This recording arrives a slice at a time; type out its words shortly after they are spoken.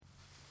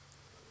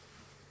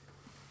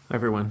Hi,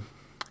 everyone.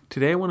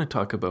 Today I want to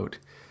talk about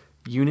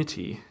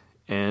unity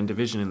and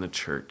division in the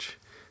church.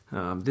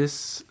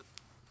 This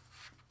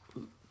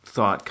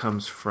thought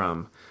comes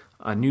from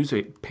a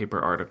newspaper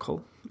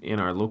article in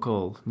our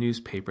local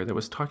newspaper that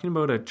was talking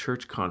about a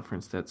church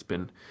conference that's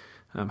been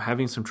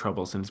having some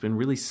troubles and has been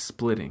really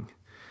splitting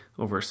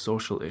over a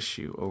social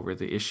issue, over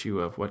the issue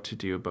of what to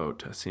do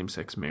about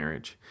same-sex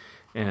marriage.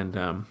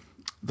 And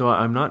though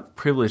I'm not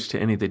privileged to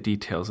any of the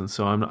details, and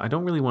so I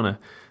don't really want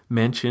to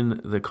mention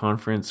the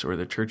conference or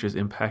the churches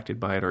impacted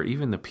by it, or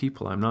even the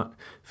people. I'm not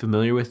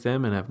familiar with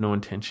them and have no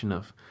intention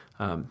of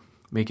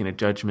making a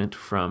judgment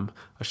from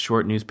a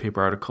short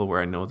newspaper article where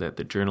I know that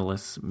the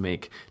journalists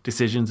make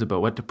decisions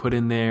about what to put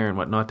in there and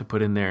what not to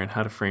put in there and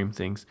how to frame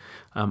things.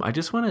 I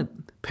just want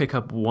to pick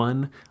up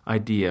one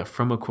idea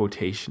from a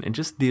quotation and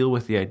just deal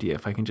with the idea.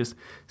 If I can just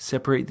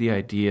separate the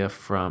idea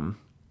from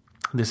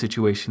the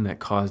situation that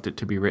caused it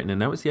to be written.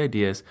 And that was the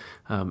idea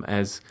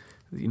as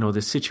you know,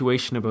 the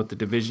situation about the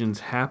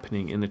divisions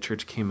happening in the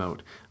church came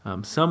out.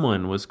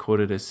 Someone was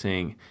quoted as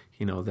saying,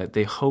 you know, that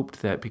they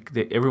hoped that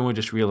everyone would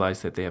just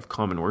realize that they have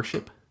common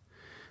worship,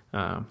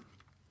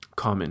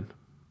 common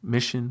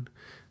mission,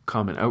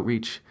 common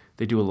outreach.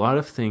 They do a lot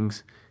of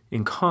things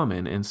in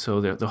common, and so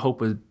the hope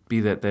would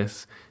be that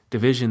this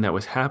division that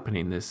was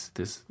happening, this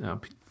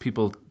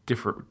people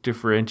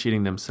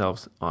differentiating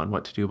themselves on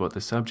what to do about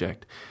the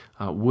subject,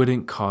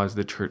 wouldn't cause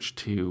the church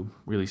to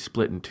really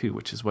split in two,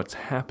 which is what's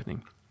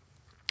happening.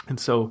 And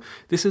so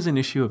this is an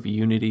issue of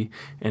unity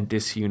and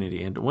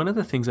disunity. And one of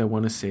the things I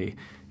want to say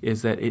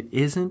is that it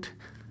isn't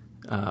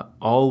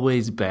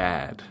always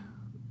bad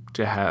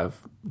to have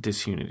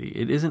disunity.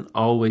 It isn't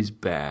always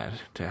bad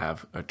to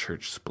have a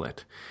church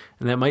split.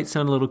 And that might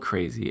sound a little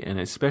crazy, and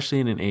especially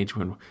in an age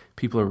when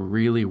people are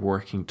really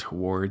working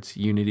towards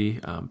unity,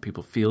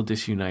 people feel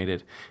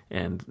disunited,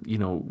 and, you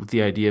know,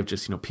 the idea of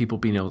just, you know, people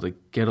being able to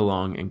get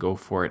along and go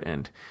for it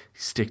and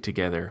stick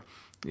together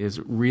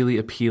is really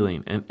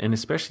appealing, and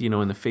especially, you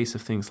know, in the face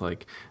of things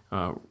like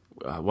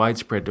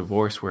widespread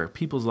divorce, where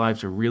people's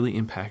lives are really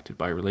impacted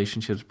by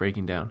relationships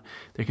breaking down.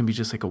 There can be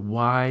just like a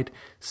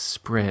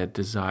widespread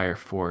desire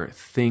for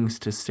things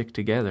to stick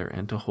together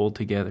and to hold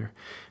together.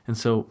 And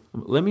so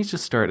let me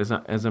just start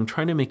as I'm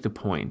trying to make the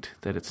point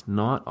that it's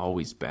not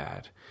always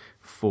bad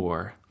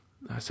for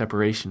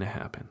separation to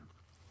happen.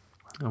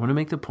 I want to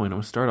make the point, I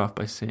want to start off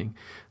by saying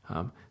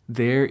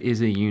there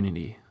is a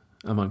unity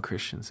among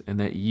Christians, and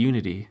that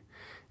unity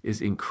is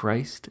in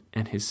Christ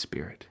and His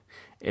Spirit.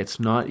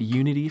 It's not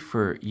unity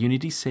for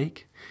unity's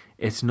sake.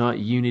 It's not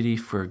unity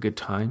for good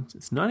times.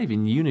 It's not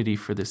even unity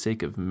for the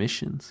sake of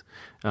missions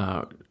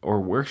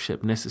or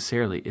worship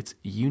necessarily. It's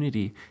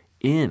unity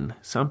in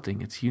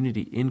something. It's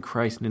unity in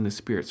Christ and in the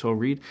Spirit. So I'll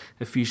read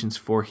Ephesians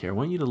 4 here. I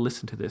want you to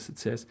listen to this. It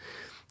says,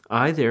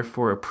 "I,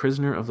 therefore, a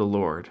prisoner of the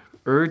Lord,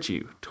 urge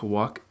you to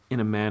walk in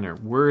a manner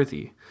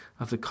worthy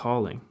of the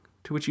calling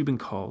to which you've been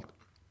called,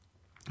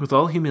 with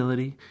all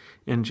humility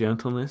and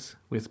gentleness,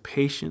 with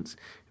patience,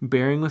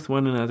 bearing with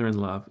one another in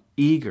love,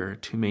 eager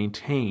to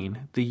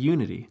maintain the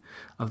unity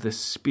of the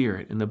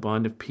Spirit in the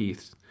bond of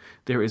peace.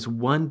 There is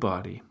one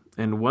body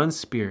and one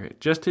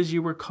Spirit, just as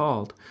you were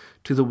called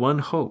to the one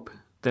hope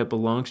that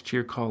belongs to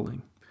your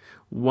calling,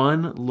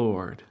 one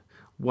Lord,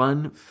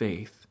 one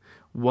faith,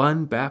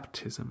 one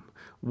baptism,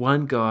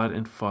 one God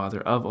and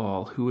Father of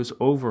all, who is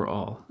over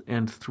all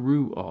and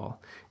through all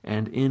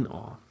and in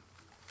all."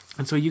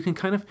 And so you can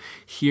kind of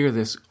hear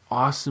this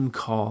awesome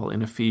call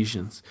in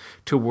Ephesians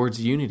towards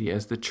unity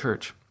as the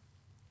church.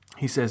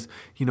 He says,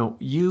 you know,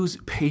 use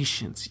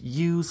patience,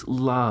 use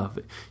love,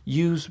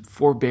 use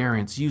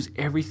forbearance, use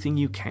everything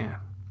you can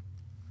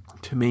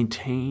to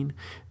maintain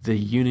the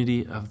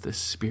unity of the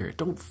Spirit.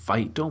 Don't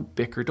fight, don't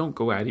bicker, don't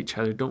go at each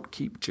other, don't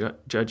keep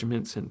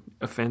judgments and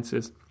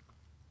offenses.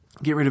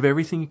 Get rid of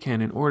everything you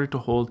can in order to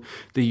hold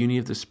the unity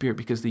of the Spirit,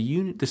 because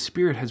the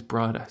Spirit has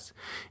brought us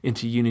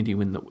into unity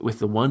with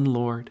the one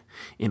Lord,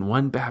 in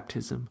one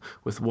baptism,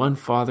 with one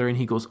Father, and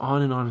he goes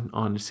on and on and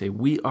on to say,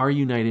 we are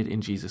united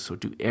in Jesus, so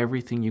do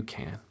everything you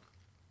can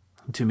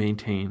to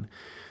maintain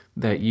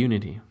that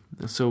unity.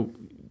 So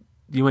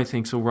you might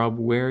think, so Rob,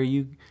 where are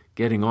you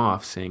getting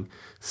off saying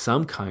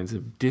some kinds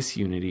of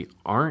disunity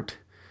aren't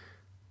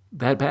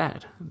that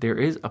bad? There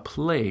is a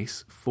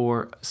place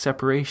for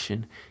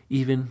separation,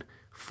 even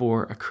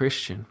for a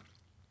Christian.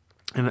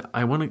 And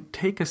I want to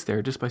take us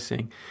there just by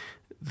saying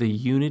the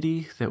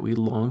unity that we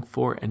long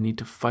for and need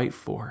to fight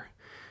for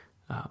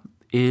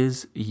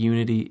is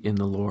unity in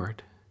the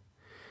Lord.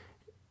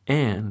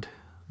 And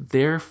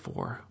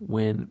therefore,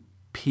 when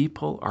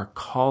people are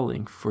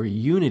calling for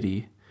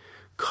unity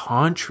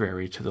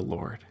contrary to the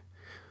Lord,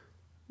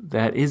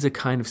 that is a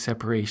kind of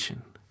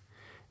separation.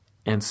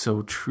 And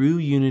so true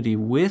unity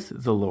with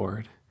the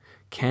Lord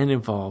can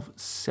involve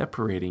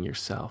separating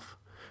yourself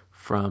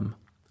from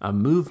a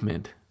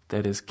movement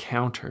that is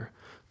counter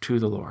to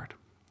the Lord.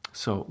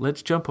 So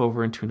let's jump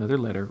over into another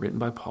letter written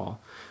by Paul,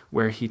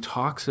 where he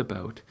talks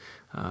about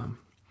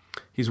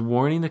He's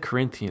warning the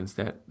Corinthians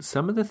that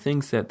some of the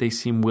things that they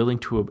seem willing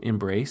to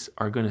embrace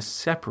are going to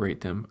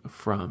separate them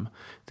from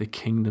the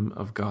kingdom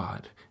of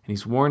God. And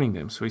he's warning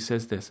them. So he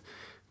says this.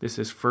 This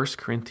is 1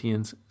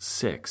 Corinthians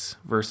 6,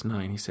 verse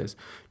 9. He says,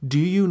 "Do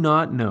you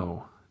not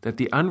know that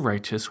the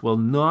unrighteous will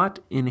not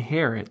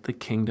inherit the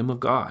kingdom of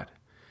God?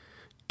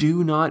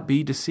 Do not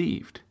be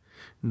deceived.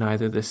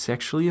 Neither the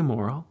sexually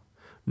immoral,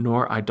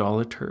 nor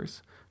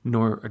idolaters,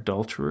 nor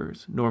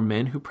adulterers, nor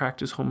men who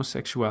practice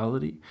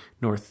homosexuality,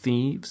 nor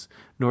thieves,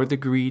 nor the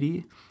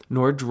greedy,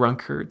 nor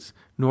drunkards,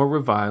 nor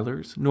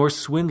revilers, nor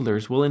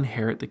swindlers will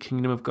inherit the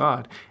kingdom of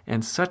God.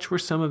 And such were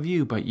some of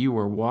you, but you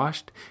were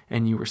washed,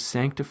 and you were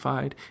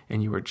sanctified,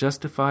 and you were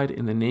justified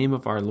in the name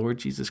of our Lord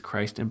Jesus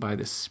Christ and by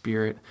the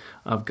Spirit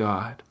of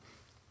God."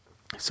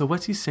 So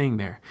what's he saying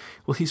there?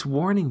 Well, he's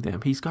warning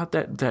them. He's got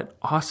that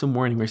awesome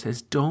warning where he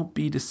says, don't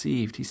be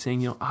deceived. He's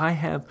saying, I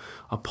have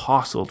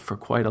apostled for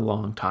quite a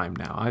long time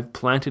now. I've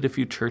planted a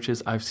few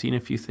churches. I've seen a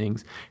few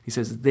things. He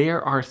says,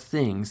 there are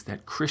things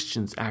that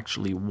Christians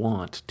actually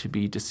want to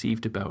be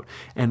deceived about.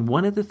 And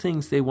one of the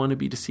things they want to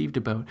be deceived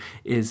about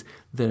is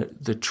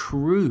the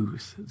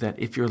truth that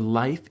if your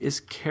life is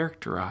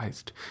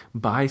characterized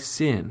by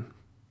sin,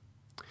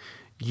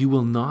 you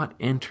will not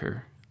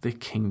enter the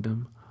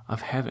kingdom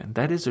of heaven.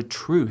 That is a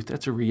truth.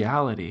 That's a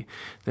reality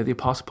that the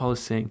Apostle Paul is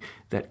saying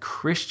that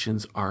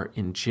Christians are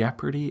in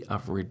jeopardy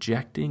of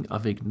rejecting,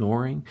 of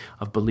ignoring,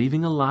 of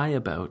believing a lie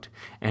about,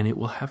 and it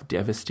will have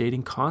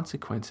devastating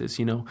consequences.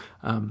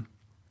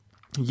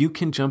 You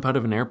can jump out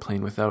of an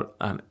airplane without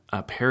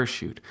a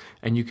parachute,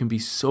 and you can be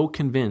so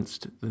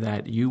convinced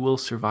that you will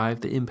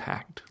survive the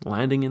impact,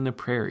 landing in the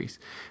prairies,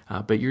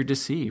 but you're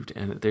deceived,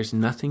 and there's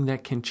nothing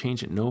that can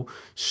change it. No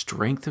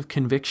strength of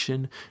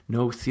conviction,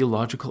 no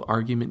theological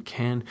argument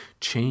can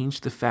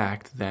change the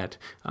fact that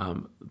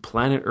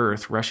planet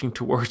Earth rushing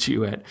towards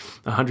you at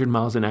 100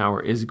 miles an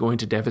hour is going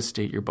to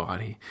devastate your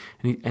body.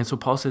 And so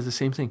Paul says the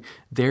same thing.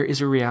 There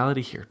is a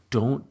reality here.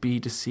 Don't be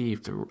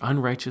deceived. The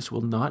unrighteous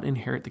will not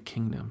inherit the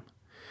kingdom.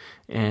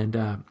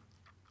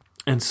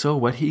 And so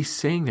what he's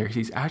saying there,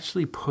 he's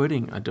actually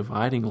putting a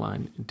dividing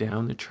line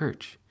down the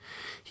church.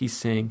 He's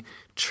saying,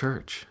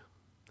 church,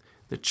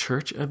 the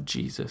church of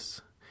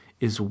Jesus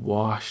is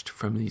washed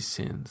from these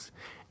sins.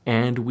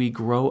 And we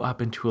grow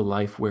up into a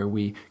life where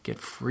we get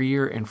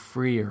freer and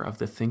freer of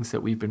the things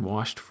that we've been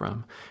washed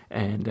from,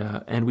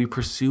 and we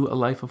pursue a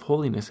life of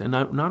holiness. And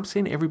I'm not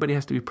saying everybody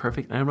has to be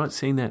perfect. I'm not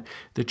saying that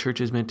the church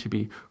is meant to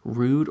be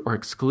rude or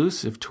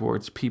exclusive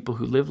towards people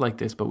who live like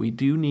this, but we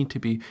do need to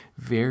be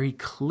very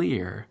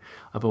clear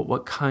about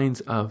what kinds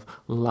of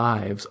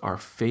lives are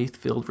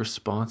faith-filled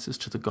responses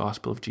to the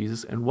gospel of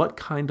Jesus, and what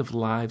kind of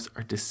lives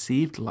are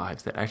deceived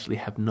lives that actually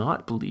have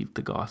not believed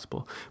the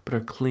gospel, but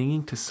are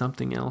clinging to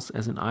something else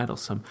as an idol,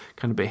 some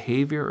kind of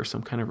behavior or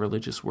some kind of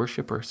religious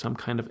worship or some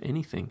kind of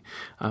anything.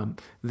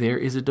 There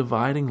is a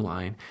dividing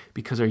line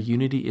because our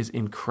unity is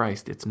in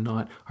Christ.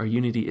 Our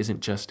unity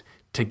isn't just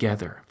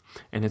together.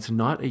 And it's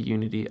not a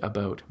unity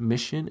about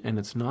mission, and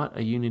it's not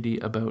a unity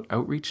about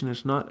outreach, and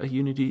it's not a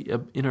unity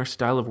in our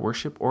style of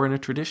worship or in a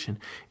tradition.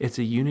 It's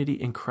a unity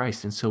in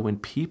Christ. And so when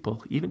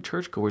people, even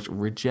churchgoers,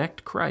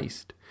 reject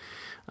Christ,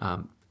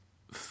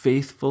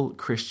 faithful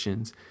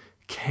Christians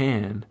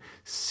can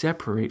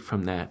separate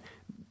from that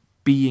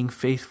being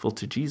faithful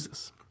to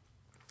Jesus.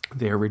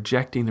 They're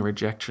rejecting the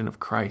rejection of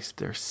Christ.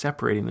 They're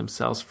separating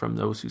themselves from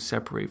those who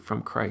separate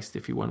from Christ,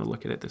 if you want to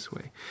look at it this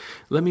way.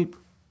 Let me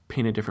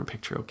paint a different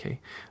picture,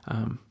 okay?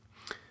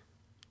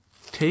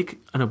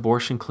 Take an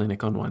abortion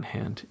clinic on one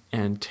hand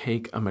and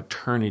take a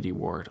maternity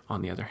ward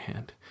on the other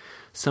hand.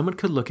 Someone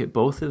could look at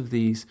both of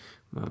these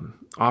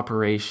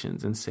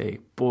operations and say,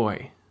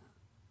 boy,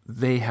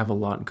 they have a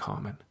lot in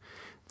common.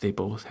 They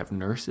both have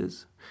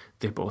nurses.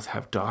 They both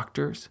have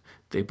doctors.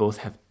 They both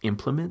have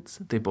implements.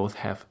 They both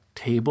have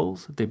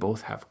tables. They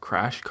both have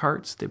crash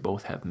carts. They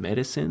both have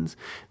medicines.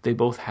 They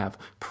both have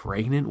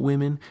pregnant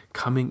women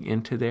coming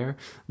into there.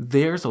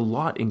 There's a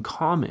lot in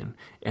common.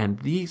 And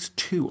these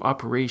two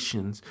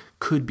operations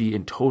could be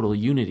in total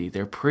unity.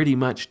 They're pretty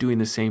much doing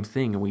the same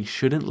thing. And we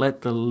shouldn't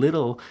let the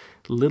little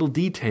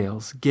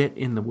details get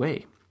in the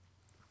way.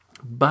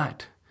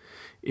 But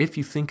if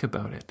you think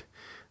about it,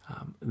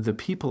 the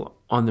people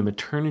on the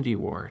maternity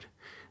ward,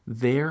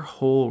 their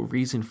whole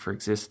reason for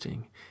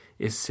existing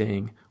is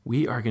saying,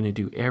 we are going to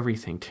do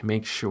everything to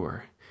make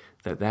sure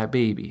that that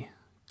baby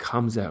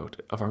comes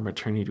out of our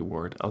maternity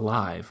ward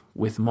alive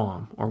with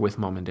mom or with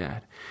mom and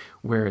dad.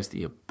 Whereas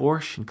the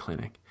abortion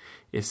clinic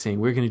is saying,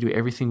 we're going to do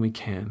everything we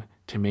can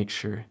to make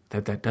sure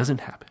that that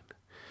doesn't happen.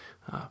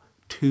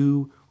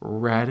 Two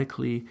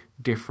radically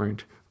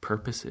different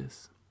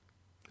purposes.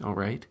 All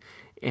right?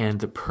 And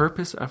the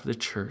purpose of the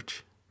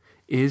church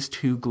is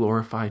to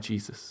glorify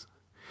Jesus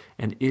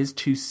and is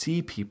to see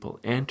people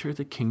enter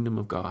the kingdom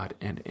of God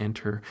and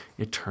enter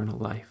eternal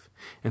life.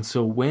 And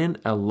so when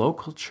a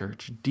local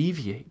church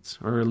deviates,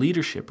 or a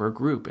leadership or a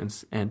group,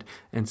 and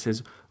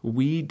says,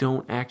 we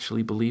don't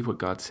actually believe what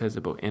God says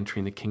about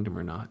entering the kingdom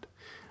or not,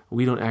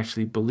 we don't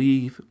actually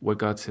believe what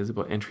God says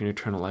about entering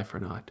eternal life or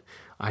not,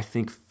 I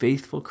think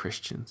faithful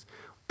Christians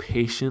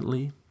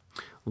patiently,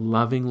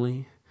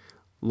 lovingly,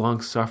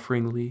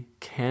 long-sufferingly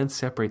can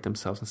separate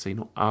themselves and say,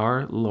 no,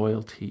 our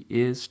loyalty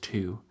is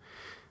to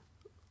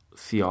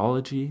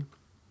theology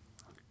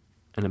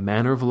and a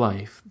manner of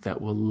life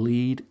that will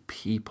lead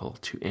people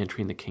to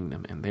entering the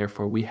kingdom. And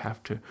therefore we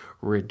have to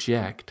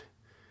reject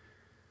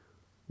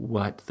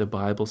what the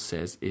Bible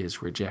says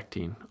is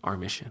rejecting our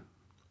mission.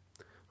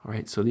 All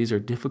right, so these are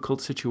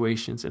difficult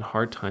situations and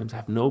hard times. I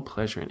have no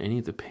pleasure in any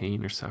of the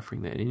pain or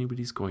suffering that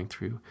anybody's going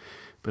through.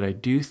 But I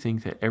do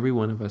think that every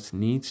one of us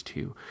needs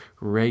to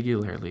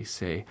regularly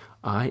say,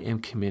 I am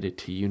committed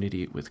to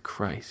unity with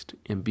Christ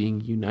and being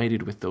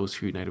united with those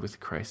who are united with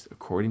Christ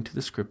according to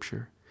the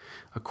Scripture,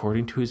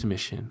 according to his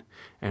mission,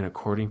 and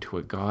according to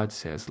what God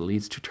says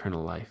leads to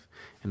eternal life,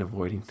 and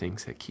avoiding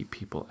things that keep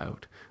people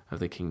out of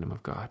the kingdom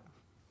of God.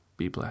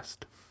 Be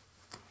blessed.